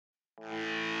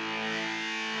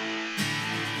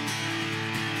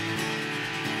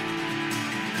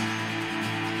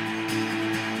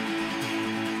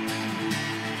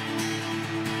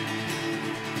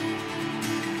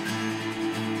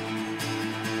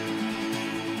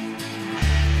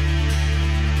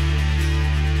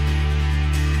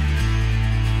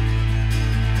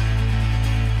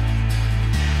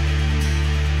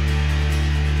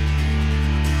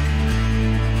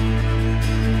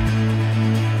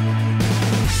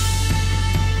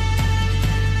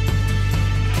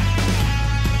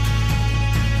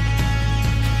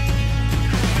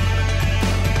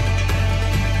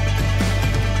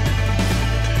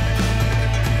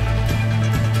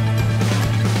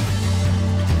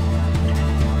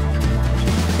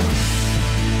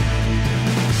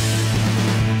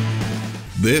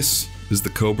This is the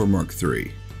Cobra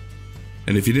Mk3.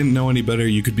 And if you didn't know any better,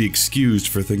 you could be excused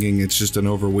for thinking it's just an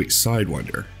overweight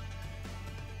Sidewinder.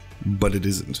 But it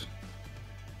isn't.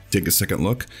 Take a second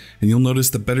look, and you'll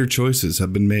notice that better choices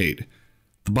have been made.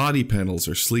 The body panels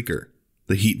are sleeker.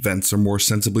 The heat vents are more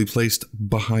sensibly placed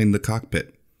behind the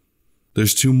cockpit.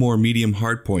 There's 2 more medium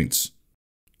hardpoints,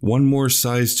 1 more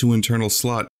size 2 internal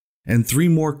slot, and 3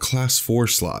 more class 4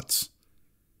 slots.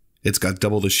 It's got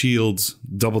double the shields,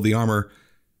 double the armor,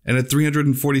 and at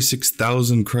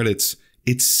 346,000 credits,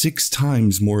 it's 6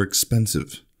 times more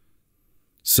expensive.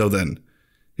 So then,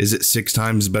 is it 6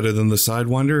 times better than the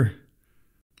Sidewinder?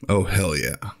 Oh hell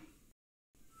yeah.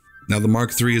 Now the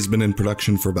Mark III has been in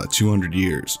production for about 200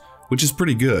 years, which is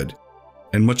pretty good,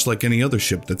 and much like any other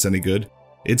ship that's any good,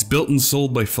 it's built and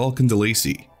sold by Falcon de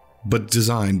Lacy, but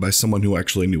designed by someone who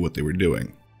actually knew what they were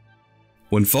doing.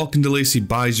 When Falcon de Lacy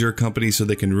buys your company so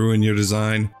they can ruin your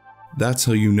design, that's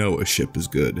how you know a ship is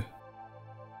good.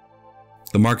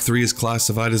 The Mark III is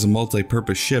classified as a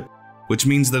multi-purpose ship, which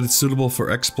means that it's suitable for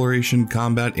exploration,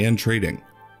 combat, and trading.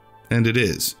 And it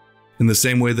is. In the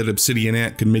same way that Obsidian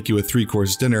Ant can make you a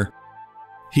 3-course dinner,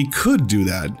 he could do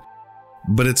that,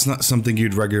 but it's not something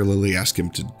you'd regularly ask him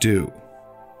to do.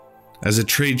 As a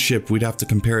trade ship, we'd have to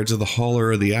compare it to the Hauler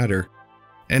or the Adder,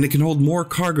 and it can hold more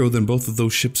cargo than both of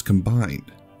those ships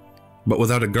combined. But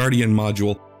without a Guardian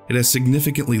module, it has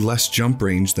significantly less jump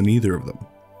range than either of them.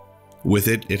 With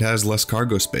it, it has less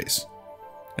cargo space.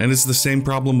 And it's the same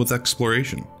problem with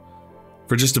exploration.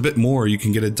 For just a bit more, you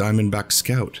can get a Diamondback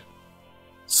Scout.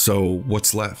 So,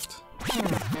 what's left?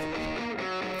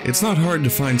 It's not hard to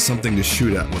find something to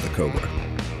shoot at with a Cobra.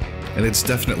 And it's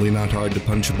definitely not hard to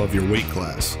punch above your weight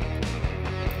class.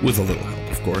 With a little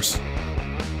help, of course.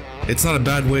 It's not a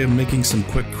bad way of making some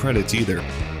quick credits either.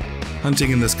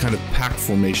 Hunting in this kind of pack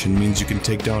formation means you can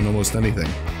take down almost anything.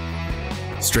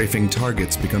 Strafing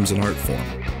targets becomes an art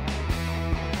form.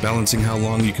 Balancing how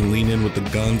long you can lean in with the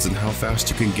guns and how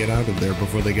fast you can get out of there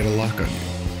before they get a lock on you.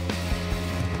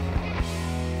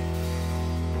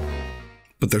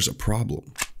 But there's a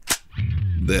problem.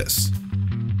 This.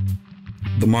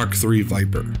 The Mark III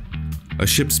Viper. A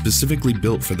ship specifically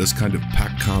built for this kind of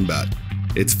pack combat.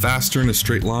 It's faster in a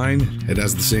straight line, it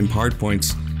has the same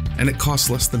hardpoints, and it costs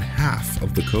less than half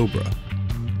of the Cobra.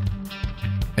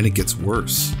 And it gets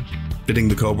worse. Fitting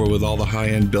the Cobra with all the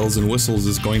high-end bells and whistles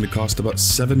is going to cost about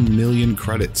 7 million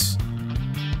credits.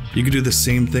 You could do the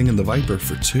same thing in the Viper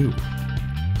for 2.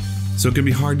 So it can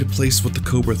be hard to place what the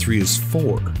Cobra 3 is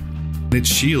for. And its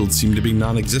shields seem to be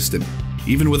non-existent.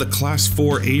 Even with a Class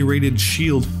 4 A-rated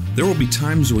shield, there will be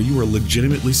times where you are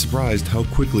legitimately surprised how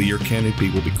quickly your canopy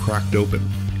will be cracked open.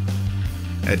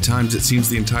 At times it seems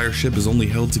the entire ship is only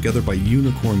held together by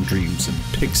unicorn dreams and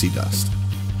pixie dust.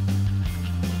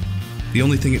 The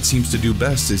only thing it seems to do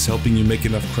best is helping you make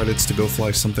enough credits to go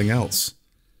fly something else.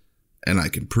 And I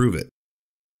can prove it.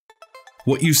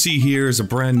 What you see here is a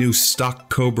brand new stock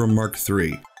Cobra Mark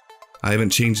III. I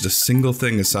haven't changed a single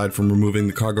thing aside from removing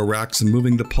the cargo racks and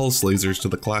moving the pulse lasers to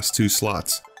the Class 2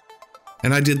 slots.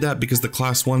 And I did that because the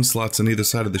Class 1 slots on either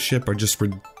side of the ship are just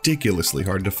ridiculously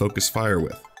hard to focus fire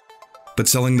with. But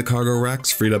selling the cargo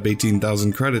racks freed up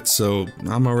 18,000 credits, so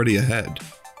I'm already ahead.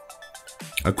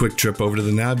 A quick trip over to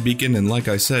the nav beacon, and like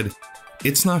I said,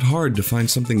 it's not hard to find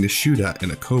something to shoot at in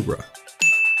a Cobra.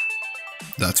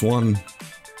 That's 1,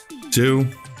 2,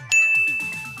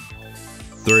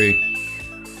 3,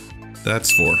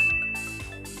 that's 4.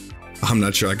 I'm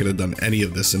not sure I could have done any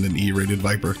of this in an E-rated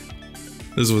Viper.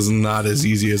 This was not as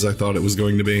easy as I thought it was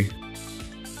going to be.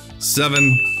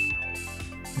 7,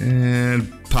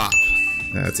 and pop.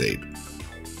 That's 8.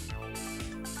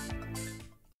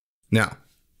 Now,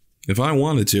 if I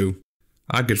wanted to,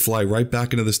 I could fly right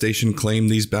back into the station, claim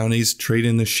these bounties, trade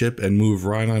in the ship, and move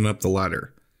right on up the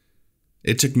ladder.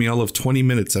 It took me all of 20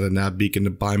 minutes at a nav beacon to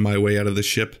buy my way out of the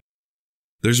ship.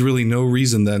 There's really no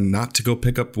reason then not to go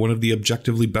pick up one of the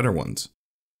objectively better ones.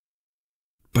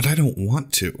 But I don't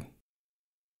want to.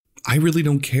 I really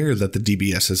don't care that the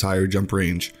DBS has higher jump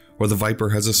range, or the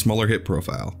Viper has a smaller hit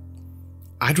profile.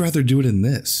 I'd rather do it in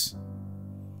this.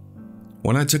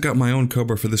 When I took out my own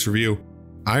Cobra for this review,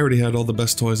 I already had all the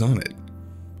best toys on it.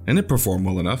 And it performed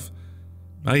well enough.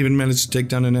 I even managed to take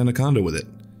down an Anaconda with it.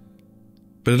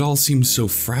 But it all seemed so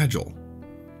fragile.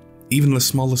 Even the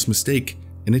smallest mistake,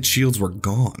 and its shields were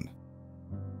gone.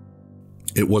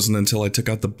 It wasn't until I took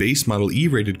out the base model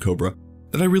E-rated Cobra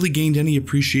that I really gained any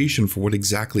appreciation for what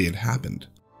exactly had happened.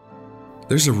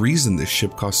 There's a reason this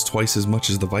ship costs twice as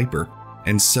much as the Viper,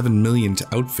 and 7 million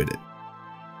to outfit it.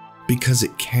 Because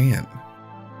it can.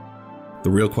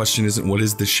 The real question isn't what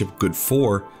is this ship good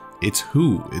for, it's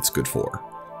who it's good for.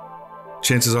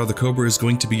 Chances are the Cobra is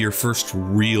going to be your first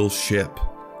real ship.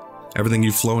 Everything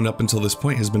you've flown up until this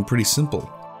point has been pretty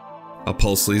simple. A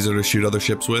pulse laser to shoot other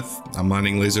ships with, a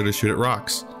mining laser to shoot at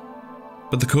rocks.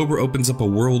 But the Cobra opens up a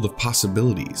world of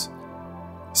possibilities.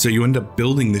 So you end up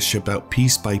building this ship out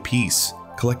piece by piece,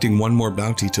 collecting one more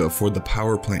bounty to afford the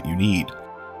power plant you need,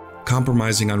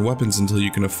 compromising on weapons until you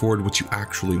can afford what you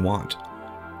actually want.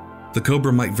 The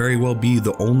Cobra might very well be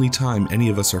the only time any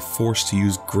of us are forced to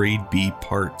use grade B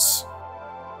parts.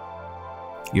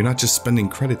 You're not just spending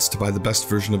credits to buy the best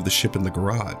version of the ship in the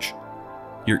garage.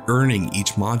 You're earning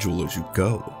each module as you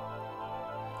go.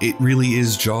 It really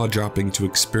is jaw-dropping to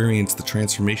experience the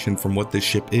transformation from what this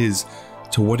ship is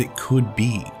to what it could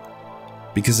be,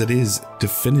 because it is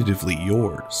definitively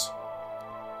yours.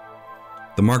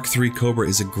 The Mark III Cobra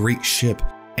is a great ship,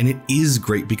 and it is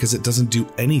great because it doesn't do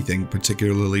anything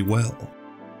particularly well.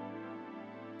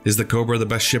 Is the Cobra the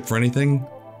best ship for anything?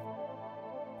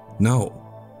 No.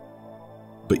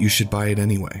 But you should buy it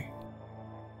anyway.